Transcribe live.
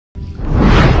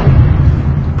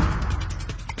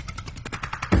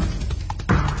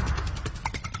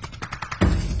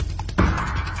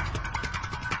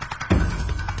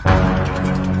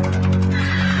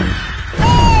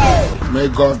May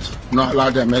God not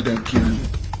allow them, make them kill you.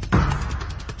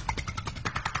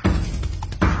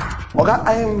 Okay,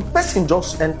 I am person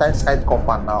just enter inside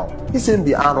compound now. He's in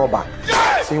the arm robber.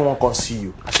 Yes! So he won't come see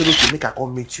you. I said, okay, make I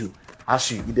come meet you.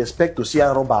 Ask you, you expect to see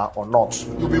a robber or not?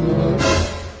 You be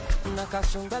mumu.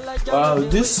 Wow,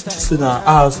 this in our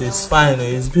house is fine,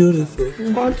 it's beautiful.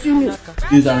 Continue.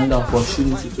 This is another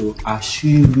opportunity to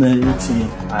achieve many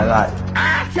things I like.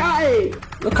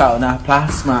 Look at our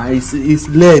plasma, it's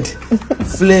lead,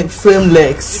 frame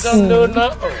legs. You don't know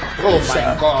now? Oh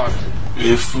my God.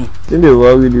 Then they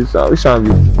worry this out. Shall we?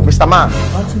 Mr. Man,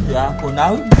 Nothing to happen,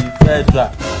 now we be federal.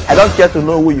 I don't care to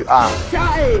know who you are.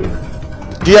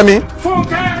 Do you hear me?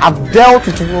 I've dealt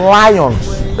with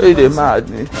lions. Hey, they mad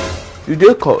me. You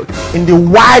dey caught? In the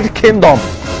wide kingdom,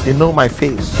 they know my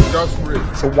face. Just wait.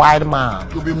 It's a wild man.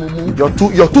 You be mumu.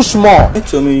 You're too small.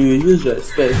 To me, you use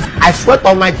respect. I swear to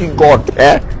Almighty God,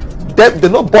 they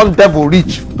not born devil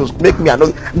rich to make me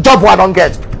another job what I don't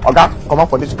get. Okay, come on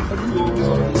for this.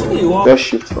 Just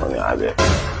shift from me, Abby.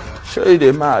 Sure, you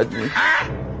dey mad me.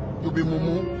 You be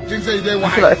mumu. Things say they I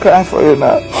white. feel like crying for you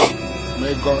now.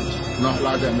 May God not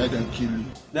allow them, make them kill you.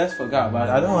 Let's forget about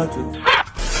it. I don't want to.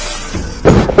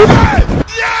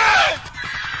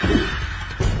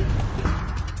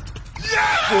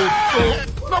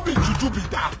 Not be juju be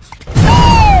that.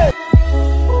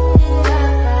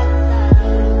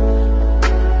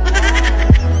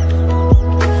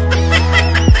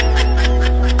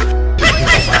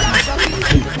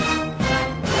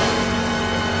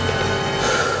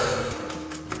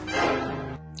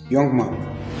 Young man,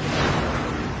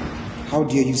 how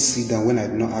dare you sit down when I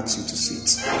did not ask you to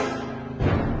sit?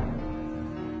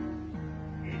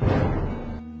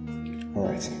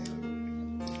 Alright,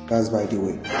 that's by the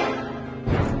way.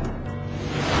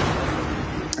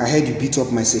 I heard you beat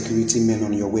up my security men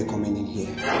on your way coming in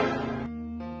here.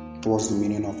 What's the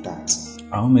meaning of that?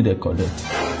 I want me the collet.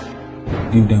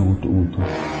 Give them woto.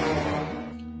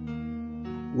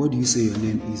 What do you say your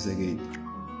name is again?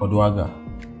 Odwaga.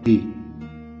 Hey,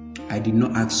 I did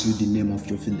not ask you the name of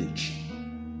your village.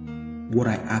 What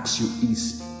I asked you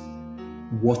is,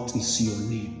 what is your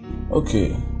name?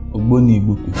 Okay, Ogboni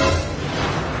Ibupi.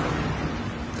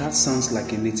 That sounds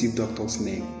like a native doctor's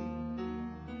name.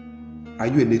 Are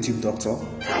you a native doctor?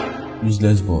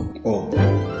 Useless boy. Oh,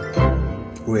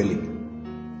 really?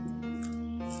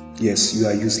 Yes, you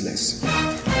are useless.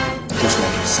 Just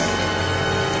like you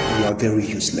said, you are very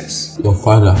useless. Your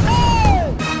father.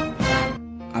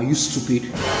 Are you stupid?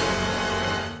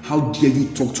 How dare you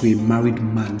talk to a married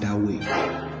man that way?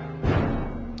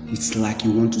 It's like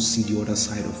you want to see the other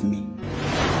side of me.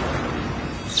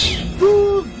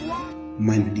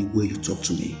 Mind the way you talk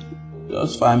to me.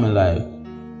 Just find me like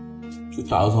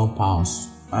 2,000 pounds.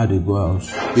 I dey go out.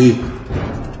 Hey,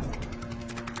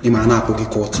 I'm not going to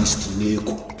court this thing.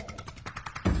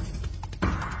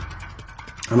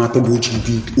 I'm not going to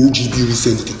OGB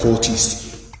recent the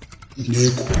courtist.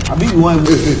 I mean, you want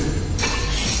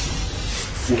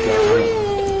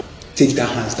Take that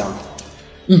hands down.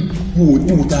 Who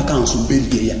would that council bail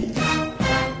here?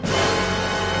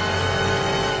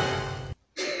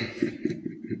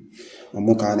 I'm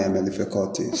not going to have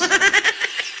difficulties.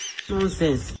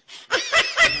 Nonsense.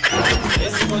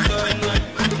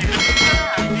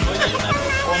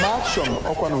 On action,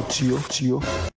 Okwano Tio.